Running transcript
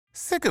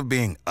Sick of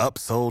being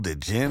upsold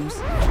at gyms?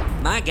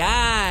 My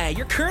guy,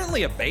 you're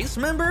currently a base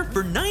member?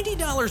 For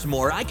 $90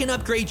 more, I can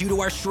upgrade you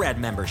to our Shred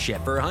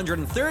membership. For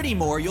 $130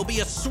 more, you'll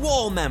be a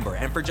Swole member.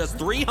 And for just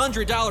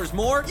 $300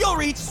 more, you'll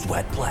reach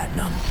Sweat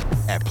Platinum.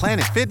 At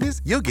Planet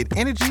Fitness, you'll get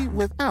energy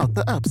without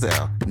the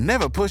upsell.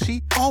 Never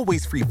pushy,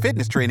 always free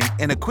fitness training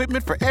and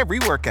equipment for every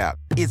workout.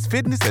 It's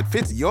fitness that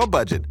fits your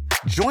budget.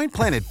 Join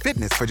Planet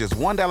Fitness for just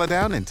 $1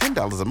 down and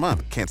 $10 a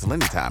month. Cancel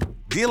anytime.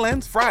 Deal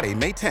ends Friday,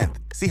 May 10th.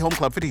 See Home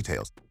Club for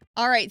details.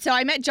 All right, so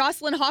I met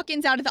Jocelyn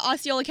Hawkins out at the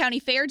Osceola County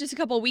Fair just a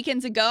couple of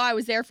weekends ago. I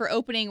was there for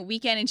opening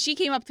weekend, and she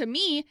came up to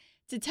me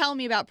to tell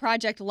me about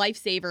Project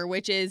Lifesaver,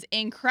 which is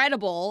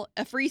incredible,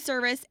 a free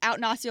service out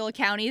in Osceola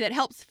County that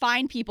helps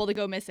find people to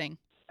go missing.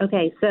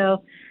 Okay,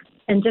 so,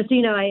 and just so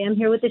you know, I am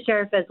here with the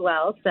sheriff as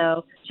well,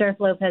 so Sheriff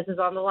Lopez is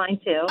on the line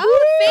too.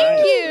 Oh,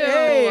 thank you.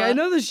 Hey, I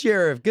know the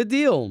sheriff. Good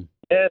deal.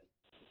 Yes,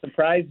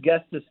 surprise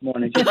guest this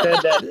morning. She said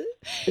that.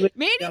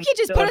 Man, you can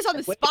just put us on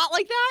the spot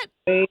like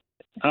that?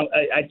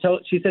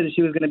 She said that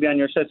she was going to be on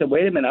your show. I said,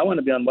 wait a minute, I want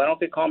to be on. Why don't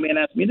they call me and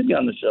ask me to be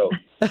on the show?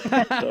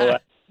 So,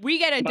 we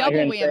get a double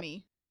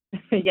whammy.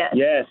 Yes.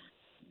 yes.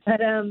 But,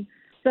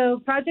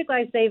 so Project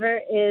Lifesaver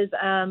is,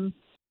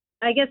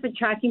 I guess, a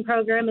tracking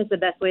program is the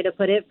best way to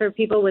put it for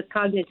people with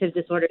cognitive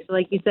disorders. So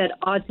like you said,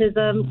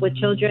 autism with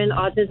children,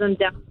 autism,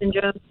 Down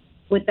syndrome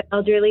with the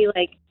elderly,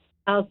 like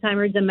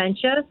Alzheimer's,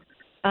 dementia.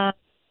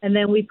 And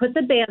then we put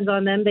the bands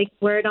on them. They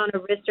wear it on a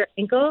wrist or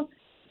ankle,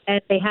 and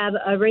they have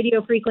a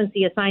radio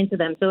frequency assigned to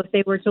them. So if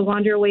they were to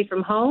wander away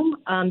from home,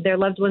 their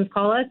loved ones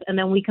call us, and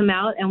then we come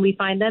out and we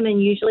find them.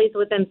 And usually it's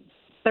within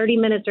 30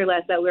 minutes or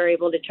less that we're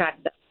able to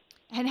track them.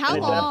 And how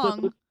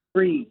long?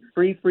 Free.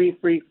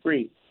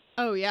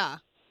 Oh, yeah.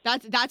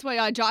 That's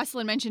what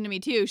Jocelyn mentioned to me,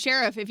 too.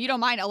 Sheriff, if you don't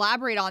mind,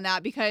 elaborate on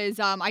that,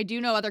 because I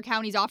do know other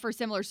counties offer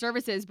similar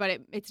services,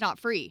 but it's not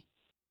free.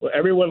 Well,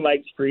 everyone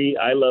likes free.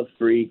 I love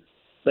free,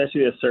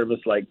 especially a service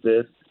like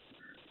this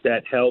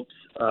that helps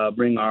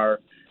bring our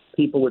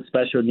people with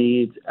special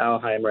needs,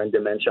 Alzheimer and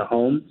dementia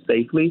home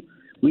safely.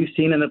 We've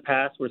seen in the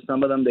past where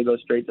some of them, they go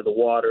straight to the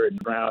water and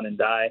drown and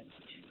die,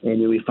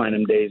 and we find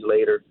them days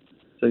later.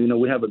 So,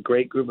 we have a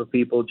great group of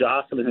people.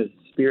 Jocelyn has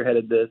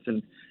spearheaded this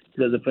and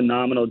does a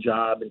phenomenal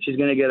job, and she's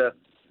going to get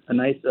a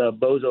nice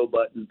bozo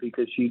button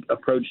because she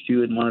approached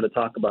you and wanted to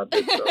talk about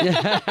this.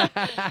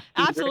 So.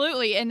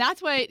 Absolutely. And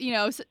that's what,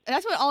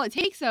 that's what all it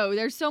takes, though.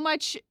 There's so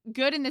much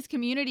good in this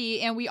community,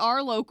 and we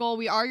are local.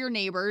 We are your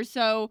neighbors.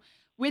 So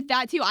with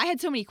that, too, I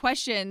had so many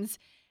questions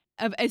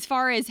as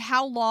far as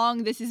how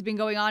long this has been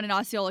going on in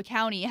Osceola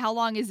County. How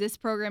long has this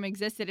program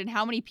existed, and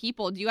how many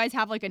people? Do you guys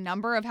have like a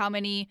number of how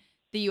many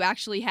that you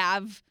actually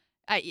have?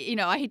 I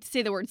hate to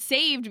say the word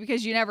saved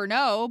because you never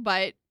know,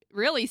 but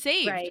really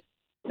saved. Right.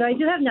 So I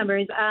do have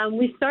numbers.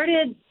 We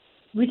started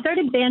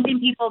banding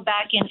people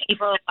back in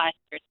April of last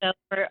year. So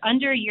for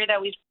under a year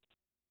that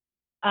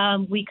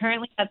we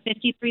currently have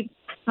 53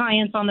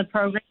 clients on the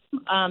program.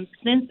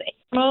 Since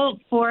April,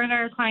 4 of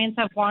our clients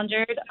have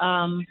wandered,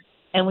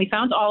 and we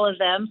found all of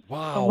them.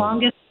 Wow. The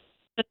longest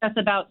took us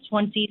about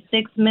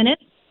 26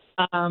 minutes,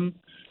 and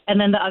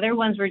then the other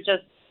ones were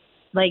just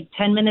like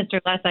 10 minutes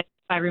or less, if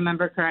I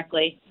remember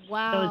correctly.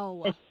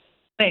 Wow. So it's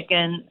quick,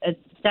 and it's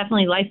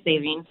definitely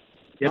life-saving.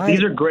 Yeah,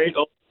 these are great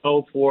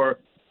also for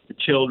the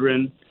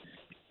children.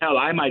 Hell,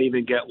 I might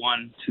even get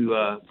one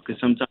to because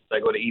sometimes I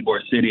go to Ybor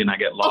City and I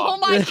get Oh,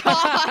 lost.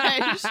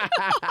 my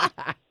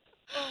gosh.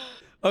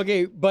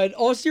 Okay, but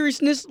all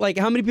seriousness, like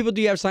how many people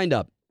do you have signed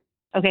up?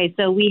 Okay,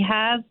 so we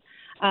have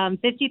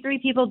 53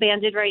 people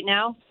banded right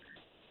now.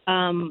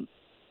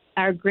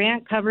 Our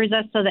grant covers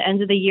us till the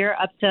end of the year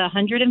up to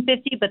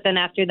 150, but then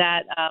after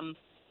that,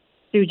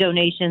 through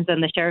donations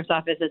and the sheriff's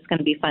office, it's going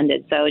to be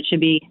funded. So it should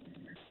be,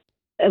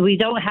 we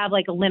don't have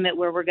like a limit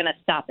where we're going to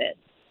stop it.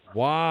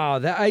 Wow,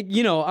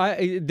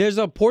 there's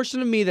a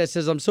portion of me that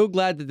says I'm so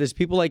glad that there's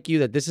people like you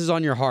that this is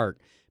on your heart,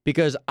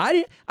 because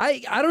I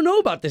don't know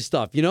about this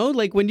stuff,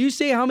 like when you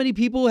say how many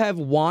people have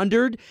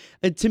wandered,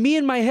 to me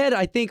in my head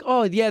I think,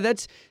 oh yeah,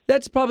 that's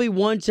probably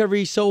once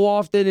every so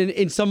often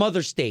in some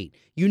other state.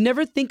 You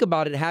never think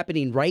about it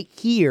happening right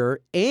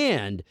here,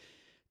 and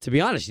to be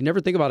honest, you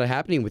never think about it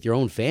happening with your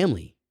own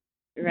family.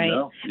 Right.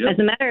 No. Yep. As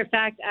a matter of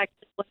fact,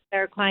 actually, one of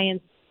our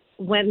clients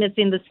went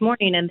missing this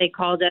morning, and they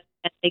called us,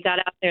 and they got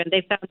out there, and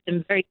they found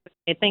him very quickly.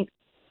 I think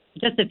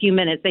just a few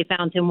minutes, they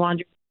found him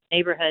wandering in the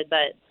neighborhood.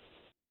 But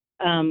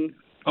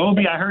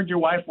Obi, I heard your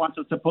wife wants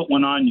us to put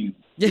one on you.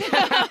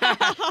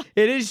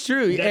 It is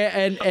true,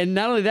 and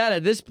not only that,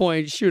 at this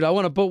point, shoot, I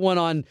want to put one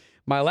on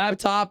my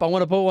laptop. I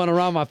want to put one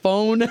around my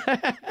phone.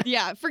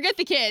 Yeah, forget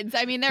the kids.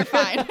 I mean, they're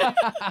fine.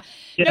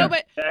 Yeah, No,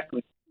 but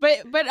exactly.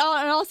 But in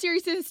all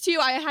seriousness, too,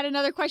 I had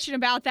another question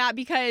about that,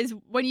 because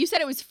when you said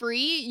it was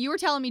free, you were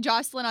telling me,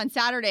 Jocelyn, on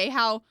Saturday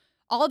how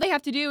all they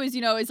have to do is,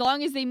 as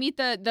long as they meet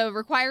the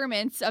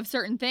requirements of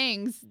certain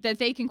things, that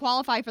they can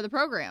qualify for the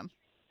program.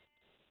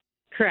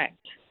 correct.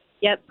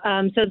 Yep.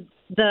 So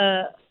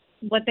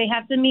what they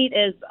have to meet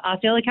is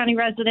Osceola County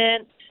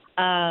resident.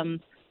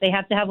 They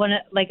have to have one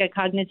like a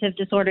cognitive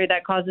disorder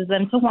that causes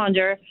them to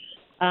wander.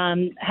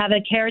 Have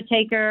a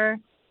caretaker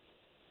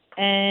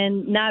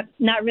and not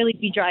really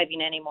be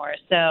driving anymore.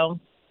 So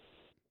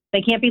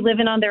they can't be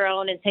living on their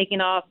own and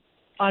taking off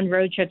on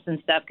road trips and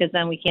stuff, because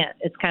then we can't.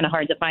 It's kind of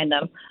hard to find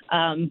them.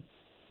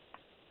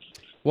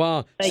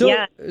 Wow,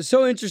 But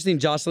so interesting,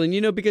 Jocelyn.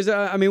 You know, because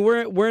I mean,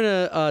 we're in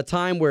a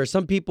time where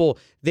some people,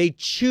 they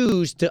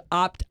choose to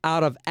opt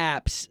out of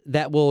apps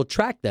that will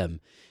track them.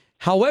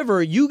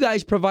 However, you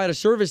guys provide a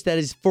service that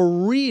is for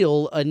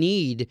real a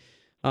need.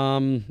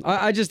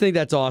 I just think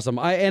that's awesome.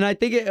 I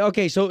think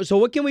okay. So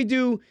what can we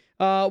do?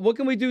 What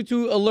can we do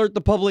to alert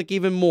the public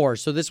even more?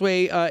 So this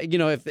way, you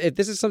know, if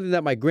this is something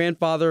that my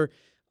grandfather,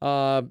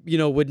 you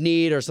know, would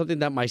need, or something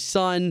that my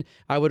son,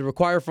 I would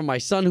require from my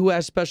son who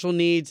has special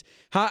needs.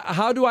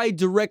 How do I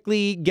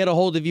directly get a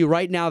hold of you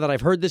right now that I've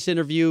heard this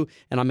interview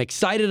and I'm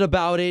excited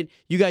about it?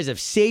 You guys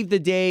have saved the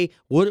day.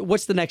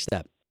 What's the next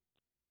step?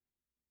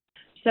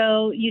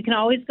 So you can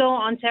always go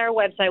onto our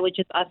website, which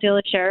is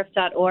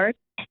osceolasheriff.org,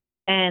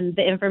 and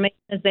the information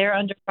is there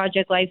under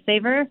Project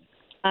Lifesaver.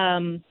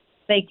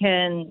 They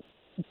can,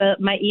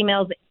 my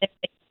emails, if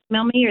they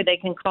email me, or they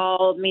can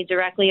call me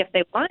directly if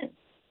they want.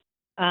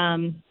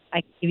 I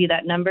can give you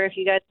that number if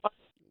you guys want.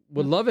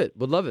 Would love it.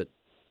 Would love it.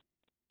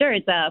 Sure.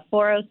 It's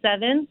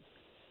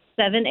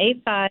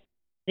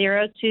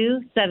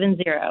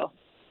 407-785-0270.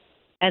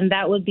 And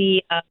that would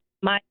be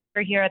my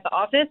number here at the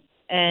office,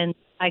 and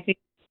I could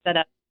set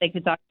up. They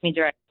could talk to me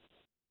directly.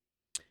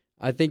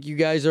 I think you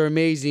guys are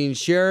amazing.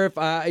 Sheriff,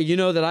 you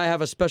know that I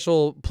have a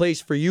special place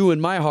for you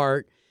in my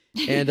heart.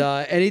 And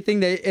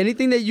anything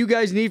that you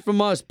guys need from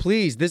us,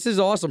 please. This is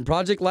awesome.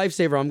 Project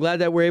Lifesaver. I'm glad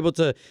that we're able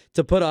to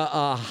put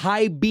a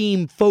high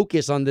beam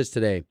focus on this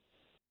today.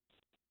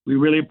 We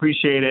really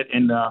appreciate it.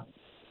 And,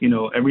 you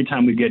know, every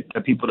time we get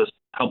people to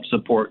help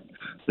support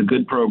the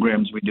good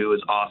programs we do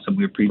is awesome.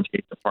 We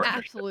appreciate the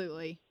partnership.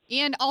 Absolutely.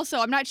 And also,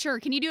 I'm not sure,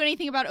 can you do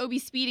anything about OB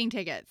speeding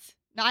tickets?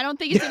 No, I don't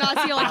think it's an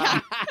Osceola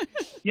County.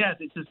 Yes,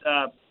 it's just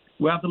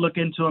we'll have to look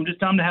into them. Just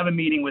tell them to have a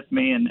meeting with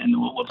me, and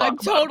we'll talk I'm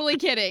about totally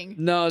kidding.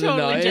 No.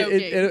 Totally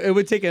joking. It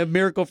would take a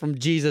miracle from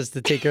Jesus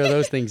to take care of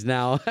those things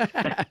now.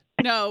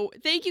 No,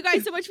 thank you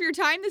guys so much for your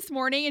time this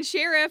morning. And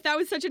Sheriff, that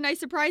was such a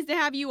nice surprise to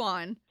have you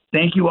on.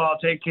 Thank you all.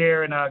 Take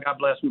care, and God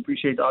bless. We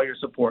appreciate all your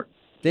support.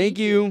 Thank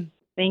you.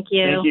 Thank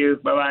you. Thank you.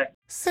 Bye-bye.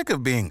 Sick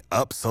of being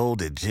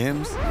upsold at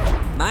gyms?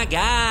 My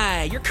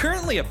guy, you're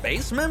currently a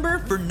base member?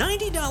 For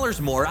 $90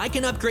 more, I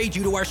can upgrade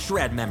you to our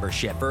Shred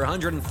membership. For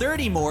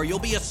 $130 more, you'll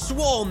be a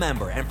Swole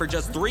member. And for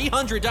just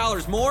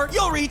 $300 more,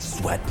 you'll reach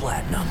Sweat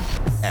Platinum.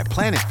 At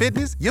Planet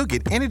Fitness, you'll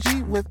get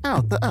energy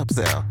without the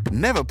upsell.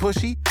 Never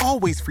pushy,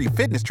 always free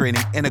fitness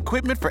training and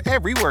equipment for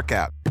every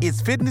workout.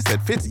 It's fitness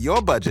that fits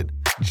your budget.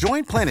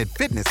 Join Planet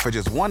Fitness for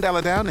just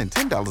 $1 down and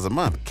 $10 a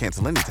month.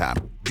 Cancel anytime.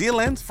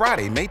 Deal ends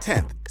Friday, May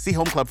 10th. See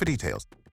Home Club for details.